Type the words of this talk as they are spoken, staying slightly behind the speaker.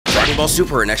Dragon Ball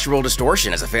Super Inexorable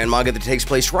Distortion is a fan manga that takes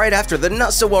place right after the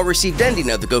not-so-well-received ending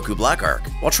of the Goku Black arc.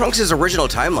 While Trunks' original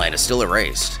timeline is still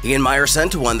erased, he and Mai are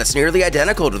sent to one that's nearly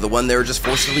identical to the one they were just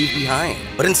forced to leave behind.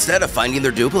 But instead of finding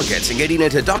their duplicates and getting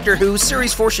into Doctor Who's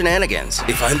Series 4 shenanigans,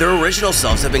 they find their original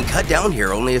selves have been cut down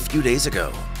here only a few days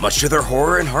ago. Much to their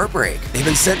horror and heartbreak, they've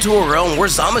been sent to a realm where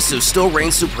Zamasu still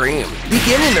reigns supreme,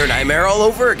 beginning their nightmare all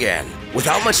over again.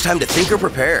 Without much time to think or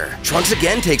prepare, Trunks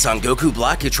again takes on Goku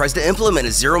Black, who tries to implement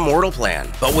his Zero Mortal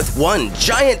plan, but with one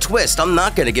giant twist I'm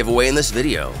not going to give away in this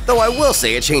video, though I will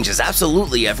say it changes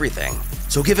absolutely everything.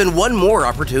 So given one more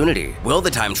opportunity, will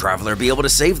the time traveler be able to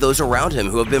save those around him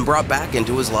who have been brought back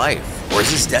into his life? Or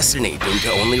is his destiny doomed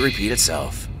to only repeat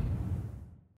itself?